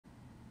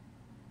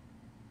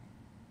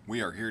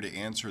We are here to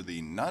answer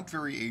the not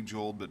very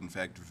age-old, but in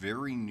fact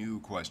very new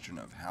question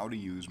of how to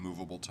use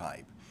movable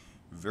type.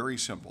 Very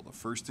simple. The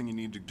first thing you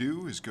need to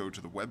do is go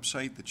to the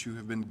website that you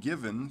have been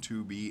given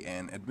to be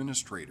an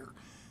administrator.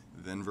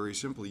 Then very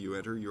simply you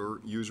enter your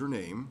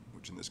username,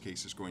 which in this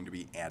case is going to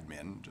be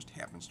admin, just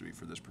happens to be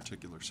for this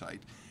particular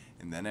site.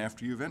 And then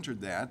after you've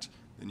entered that,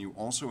 then you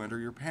also enter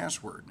your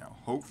password. Now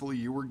hopefully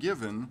you were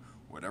given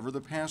whatever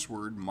the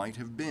password might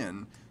have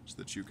been so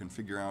that you can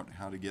figure out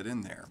how to get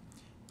in there.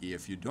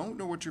 If you don't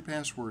know what your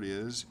password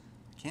is,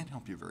 I can't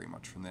help you very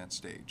much from that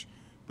stage.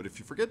 But if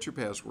you forget your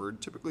password,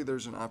 typically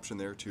there's an option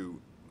there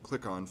to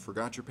click on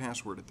Forgot Your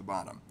Password at the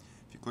bottom.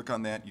 If you click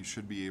on that, you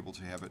should be able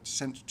to have it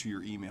sent to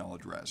your email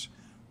address.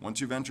 Once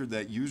you've entered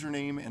that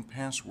username and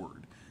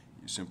password,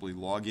 you simply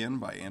log in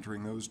by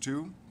entering those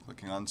two,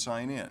 clicking on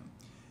Sign In.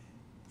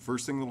 The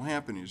first thing that will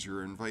happen is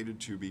you're invited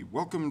to be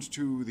welcomed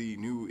to the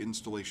new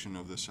installation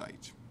of the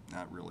site.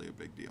 Not really a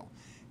big deal.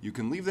 You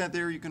can leave that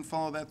there, you can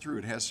follow that through.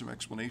 It has some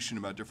explanation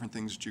about different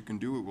things that you can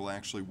do. It will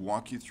actually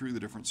walk you through the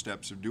different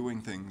steps of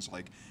doing things,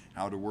 like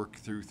how to work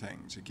through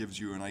things. It gives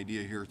you an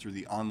idea here through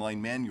the online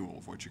manual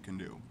of what you can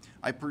do.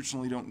 I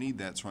personally don't need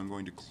that, so I'm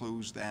going to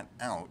close that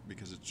out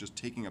because it's just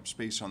taking up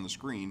space on the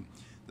screen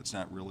that's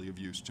not really of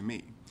use to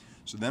me.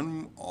 So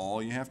then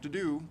all you have to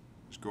do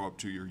is go up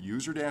to your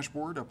user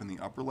dashboard up in the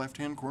upper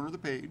left-hand corner of the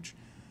page,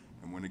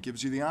 and when it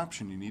gives you the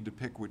option, you need to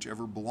pick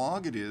whichever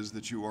blog it is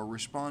that you are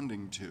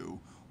responding to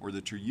or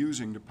that you're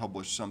using to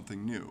publish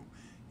something new.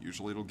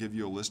 Usually it'll give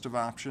you a list of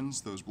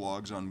options, those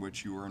blogs on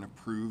which you are an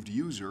approved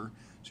user.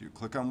 So you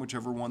click on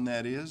whichever one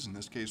that is. In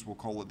this case, we'll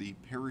call it the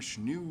Parish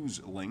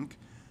News link.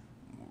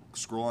 We'll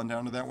scroll on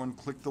down to that one,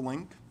 click the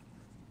link,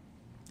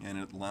 and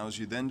it allows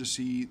you then to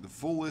see the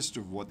full list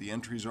of what the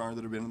entries are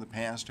that have been in the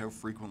past, how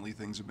frequently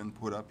things have been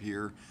put up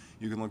here.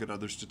 You can look at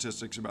other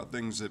statistics about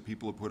things that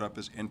people have put up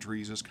as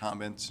entries, as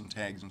comments and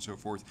tags and so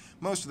forth.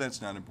 Most of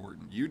that's not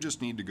important. You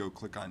just need to go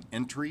click on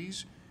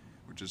Entries,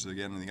 which is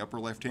again in the upper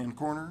left-hand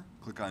corner.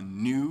 Click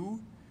on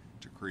New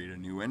to create a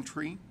new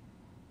entry.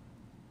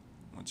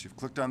 Once you've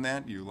clicked on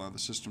that, you allow the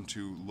system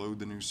to load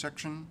the new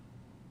section.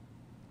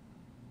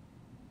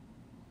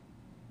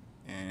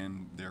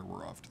 And there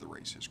we're off to the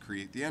races.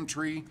 Create the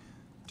entry,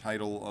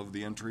 title of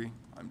the entry.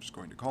 I'm just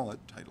going to call it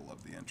title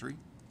of the entry.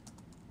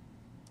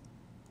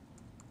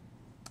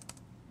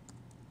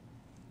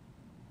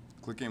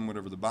 Click in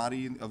whatever the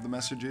body of the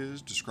message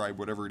is, describe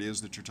whatever it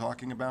is that you're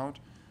talking about.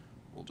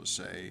 We'll just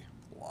say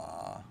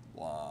blah,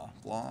 blah,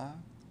 blah.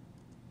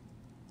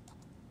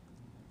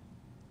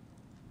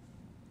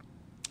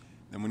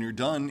 Then when you're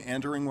done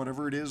entering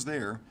whatever it is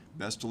there,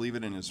 best to leave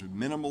it in as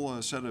minimal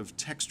a set of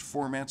text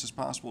formats as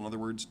possible. In other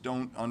words,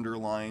 don't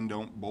underline,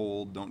 don't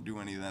bold, don't do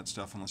any of that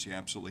stuff unless you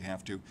absolutely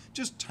have to.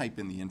 Just type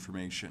in the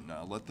information.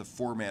 Let the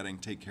formatting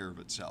take care of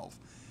itself.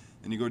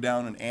 Then you go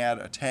down and add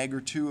a tag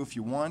or two if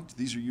you want.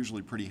 These are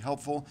usually pretty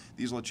helpful.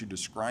 These let you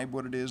describe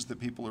what it is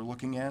that people are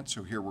looking at.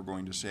 So here we're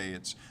going to say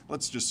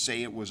let's just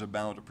say it was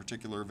about a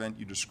particular event.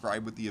 You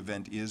describe what the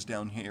event is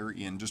down here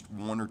in just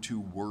one or two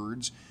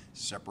words.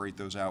 Separate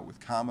those out with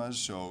commas.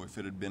 So if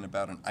it had been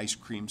about an ice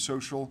cream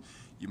social,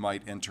 you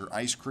might enter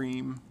ice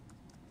cream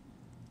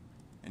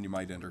and you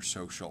might enter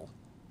social.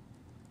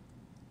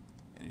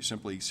 And you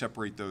simply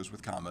separate those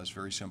with commas,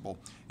 very simple.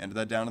 Enter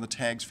that down in the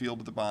tags field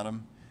at the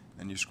bottom.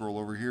 Then you scroll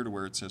over here to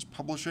where it says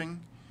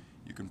publishing.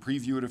 You can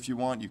preview it if you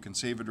want. You can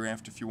save a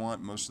draft if you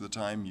want. Most of the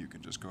time you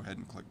can just go ahead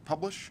and click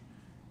publish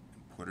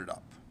and put it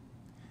up.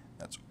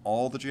 That's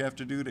all that you have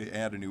to do to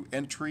add a new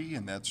entry,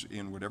 and that's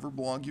in whatever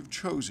blog you've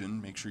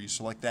chosen. Make sure you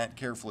select that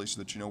carefully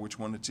so that you know which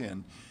one it's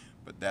in.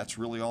 But that's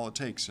really all it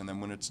takes. And then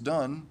when it's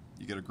done,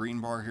 you get a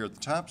green bar here at the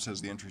top that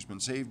says the entry's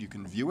been saved. You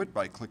can view it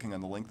by clicking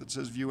on the link that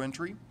says view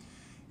entry.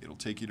 It'll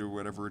take you to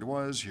whatever it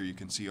was. Here you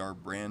can see our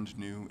brand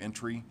new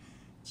entry.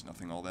 It's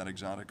nothing all that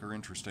exotic or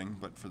interesting,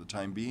 but for the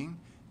time being,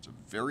 it's a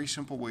very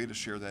simple way to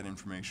share that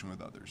information with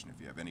others. And if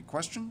you have any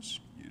questions,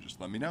 you just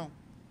let me know.